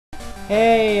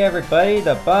Hey everybody,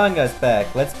 the Bangaa's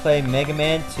back. Let's play Mega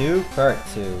Man 2 Part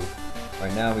 2.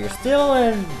 Right now we are still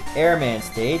in Airman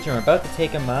stage and we're about to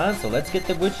take him on, so let's get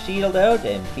the wood shield out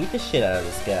and beat the shit out of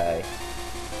this guy.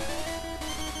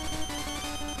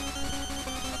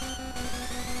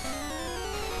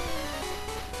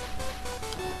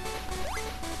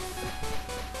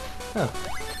 Huh.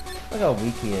 Look how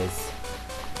weak he is.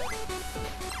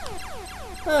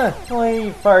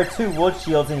 Only fired 2 wood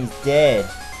shields and he's dead.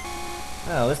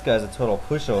 Oh, this guy's a total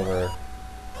pushover.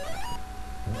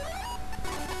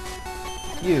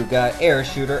 You got air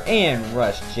shooter and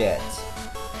rush jet.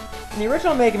 In the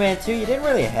original Mega Man 2, you didn't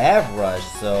really have rush,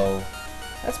 so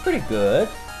that's pretty good.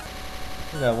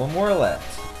 We got one more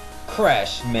left.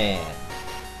 Crash Man.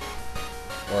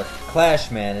 Or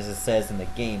Clash Man as it says in the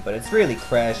game, but it's really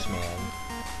Crash Man.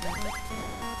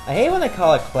 I hate when they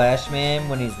call it Clash Man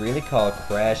when he's really called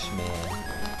Crash Man.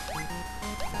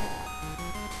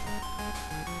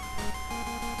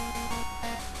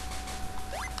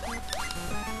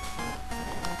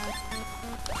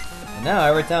 And now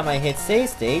every time I hit save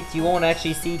state, you won't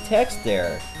actually see text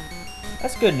there.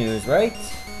 That's good news, right?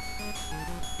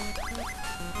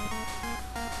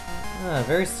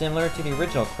 Very similar to the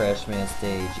original Crash Man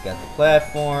stage. You got the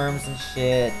platforms and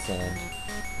shit, and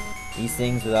these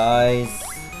things with eyes.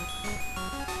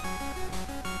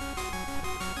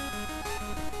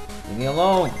 Leave me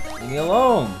alone! Leave me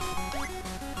alone!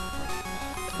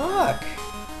 Fuck!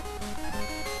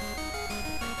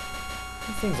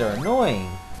 These things are annoying.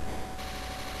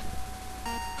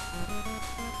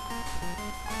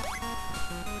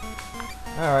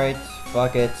 Alright,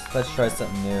 fuck it. Let's try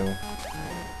something new.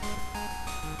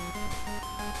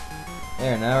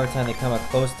 There, now every time they come up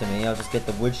close to me, I'll just get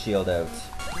the wood shield out.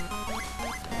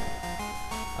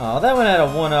 Oh, that one had a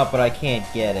 1-up, but I can't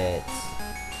get it.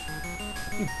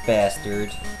 You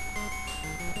bastard.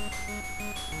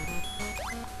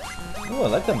 Ooh, I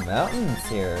like the mountains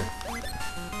here.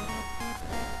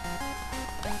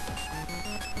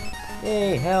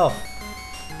 Yay, health!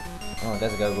 Oh, I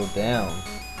guess I gotta go down.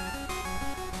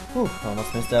 Whew,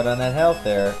 almost missed out on that health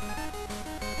there.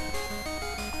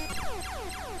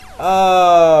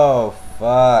 Oh,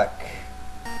 fuck.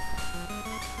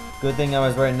 Good thing I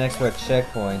was right next to a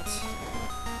checkpoint.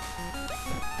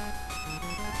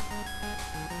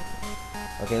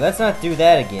 Okay, let's not do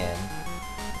that again.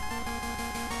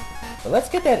 But let's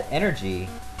get that energy.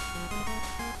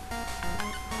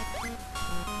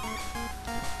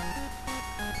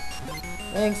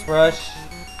 Thanks, Rush.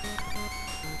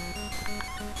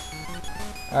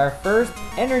 Our first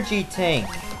energy tank.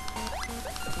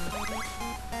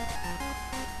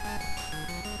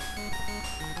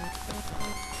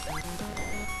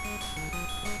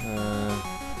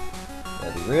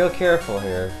 Gotta be real careful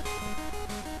here.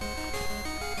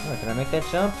 Oh, can I make that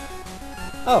jump?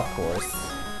 Oh, of course.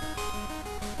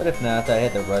 But if not, I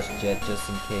had the rush jet just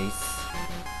in case.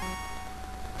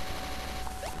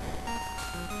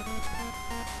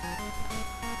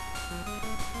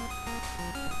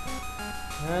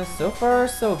 So far,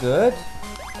 so good.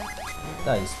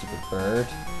 Die, you stupid bird.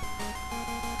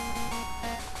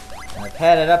 I've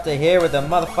had it up to here with the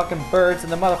motherfucking birds in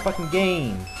the motherfucking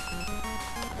game.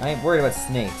 I ain't worried about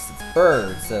snakes. It's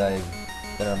birds that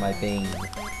are my bane.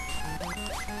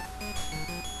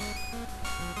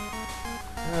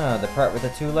 Ah, the part with the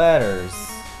 2 ladders.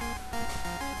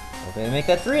 Okay, make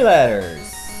that 3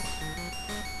 ladders.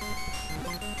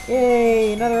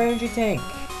 Yay, another energy tank.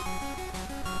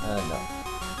 No.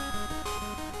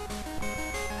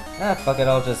 Ah, fuck it,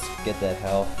 I'll just get that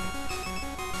health.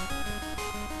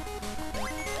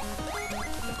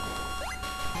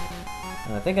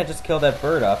 And I think I just killed that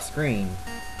bird off screen.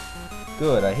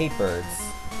 Good, I hate birds.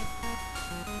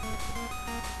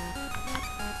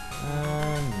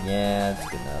 Yeah, that's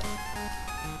good enough.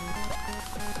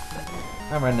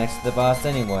 I'm right next to the boss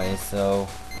anyway, so...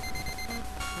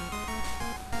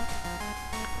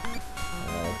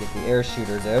 get the air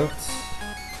shooters out.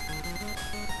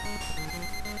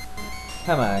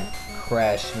 Come on,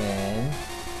 Crash Man.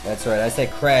 That's right, I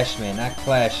said Crash Man, not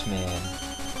Clash Man.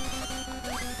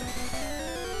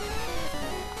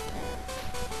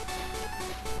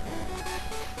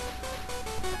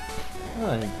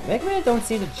 Oh, Mega Man don't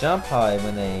seem to jump high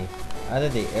when they... either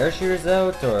the air shooters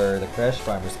out or the crash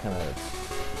bombers come out.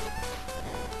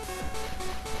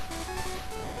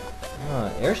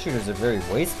 Oh, air shooters are very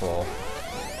wasteful.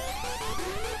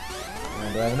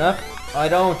 Do I have enough? Oh, I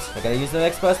don't! I gotta use the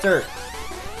next buster!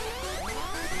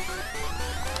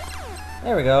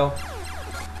 There we go.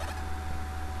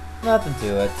 Nothing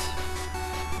to it.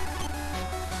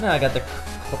 Now I got the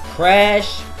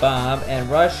crash bomb and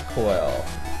rush coil.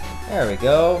 There we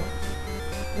go.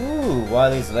 Ooh,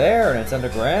 Wily's lair and it's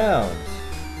underground.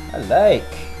 I like.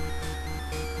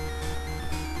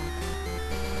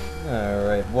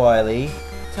 Alright, Wily.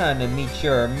 Time to meet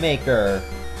your maker.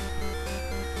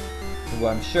 Who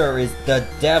I'm sure is the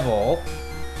devil.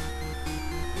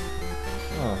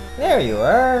 Oh, there you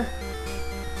are.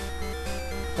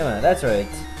 Come on, that's right.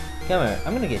 Come here,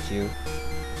 I'm gonna get you.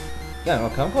 Yeah, well,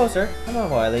 come closer. Come on,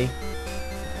 Wily.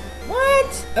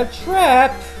 What? A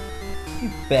trap?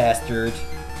 You bastard.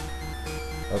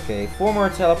 Okay, 4 more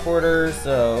teleporters,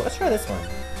 so let's try this one.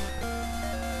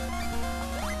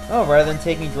 Oh, rather than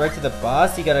take me direct to the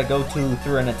boss, you gotta go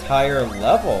through an entire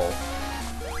level.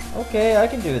 Okay, I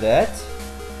can do that.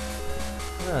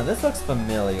 Oh, this looks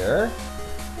familiar.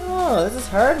 Oh, this is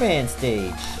Hardman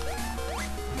stage.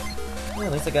 Well,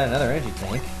 at least I got another energy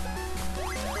tank.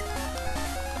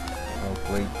 Oh,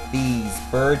 great. Bees.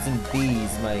 Birds and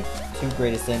bees, my 2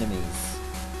 greatest enemies.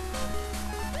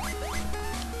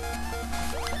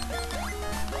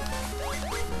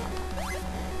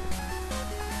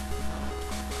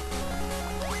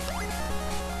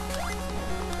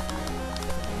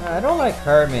 I don't like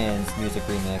Hardman's music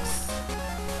remix.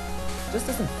 It just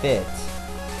doesn't fit.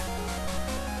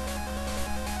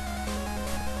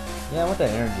 Yeah, I want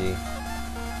that energy.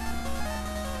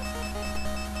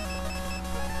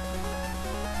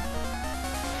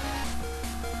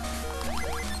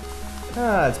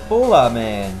 Ah, it's Bola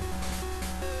Man.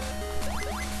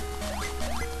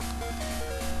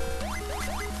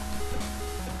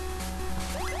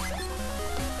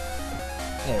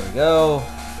 There we go.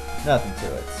 Nothing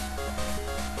to it.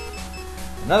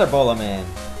 Another Bola Man.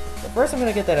 But first I'm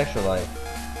gonna get that extra life.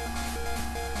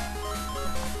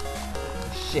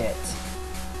 Shit.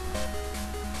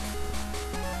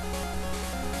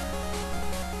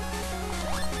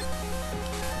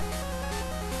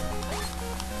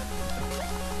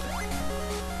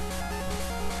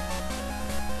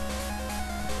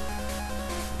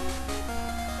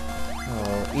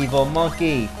 Oh, evil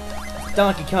monkey!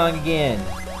 Donkey Kong again!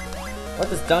 What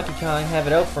does Donkey Kong have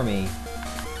it out for me?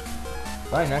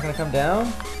 Why, not gonna come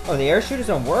down? Oh, the air shooters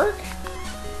don't work?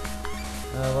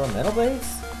 Little metal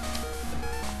blades?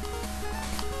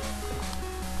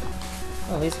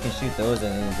 Well, at least you can shoot those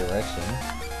in any direction.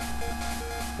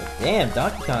 But damn,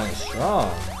 Donkey Kong is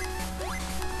strong.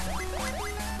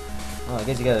 Oh, I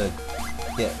guess you gotta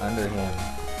get under him.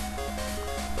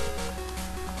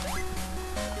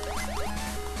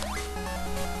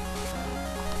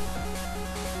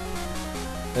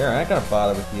 There, I'm not gonna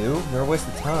bother with you. You're a waste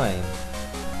of time.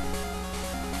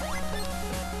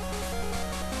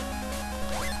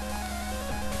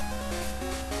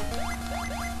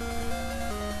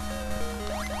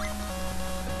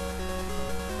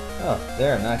 Oh,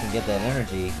 there, now I can get that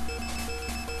energy.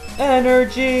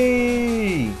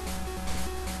 Energy!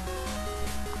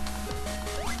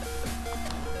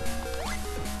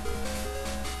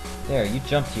 There, you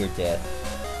jumped to your death.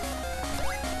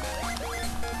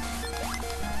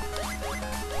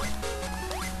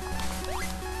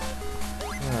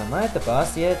 Am I at the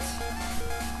boss yet?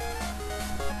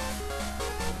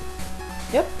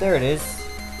 Yep, there it is.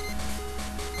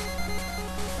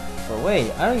 But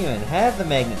wait, I don't even have the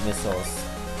magnet missiles.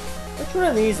 Which one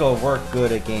of these will work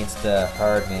good against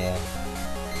Hardman?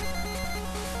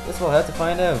 Guess we'll have to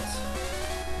find out.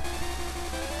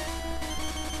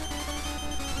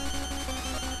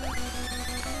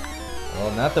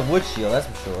 Well, not the wood shield, that's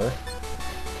for sure.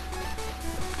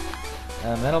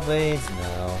 Metal blades?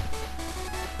 No.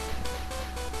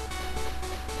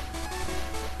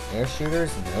 Air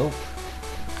shooters? Nope.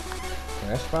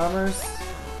 Crash bombers?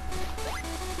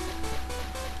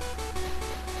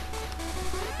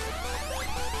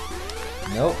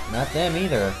 Nope, not them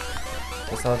either.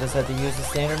 Guess I'll just have to use the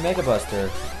standard Mega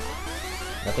Buster.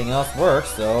 Nothing else works,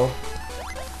 so...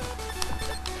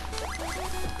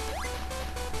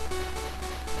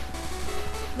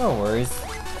 no worries.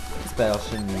 This battle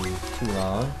shouldn't be too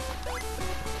long.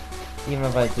 Even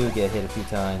if I do get hit a few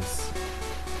times.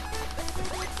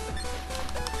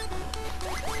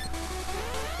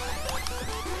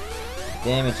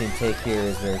 Damage intake here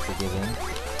is very forgiving.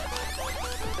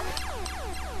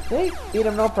 Okay, beat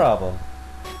him no problem.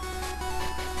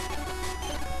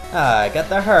 Ah, I got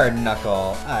the hard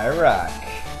knuckle. I rock.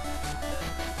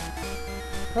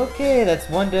 Okay, that's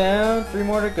 1 down, 3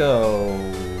 more to go.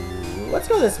 Let's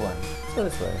go this one. Let's go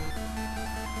this way.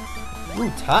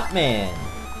 Ooh, Top Man.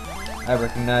 I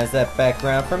recognize that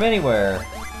background from anywhere.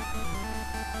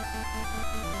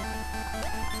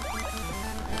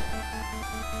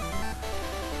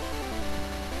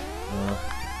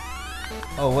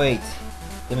 Oh wait,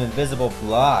 them invisible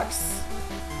blocks.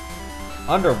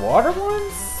 Underwater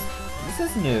ones?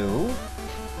 This is new.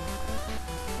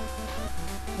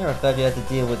 Never thought you had to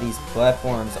deal with these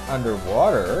platforms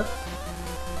underwater.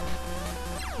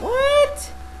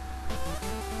 What?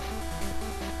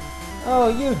 Oh,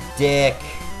 you dick.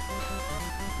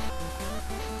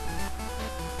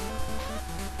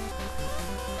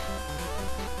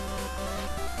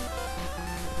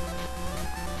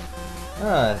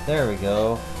 Ah, there we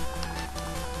go.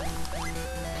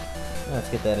 Let's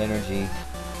get that energy.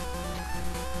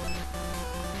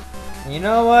 And you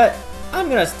know what? I'm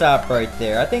gonna stop right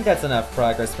there. I think that's enough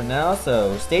progress for now,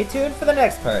 so stay tuned for the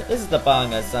next part. This is the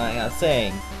Bangaa signing out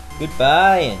saying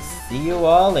goodbye and see you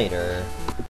all later.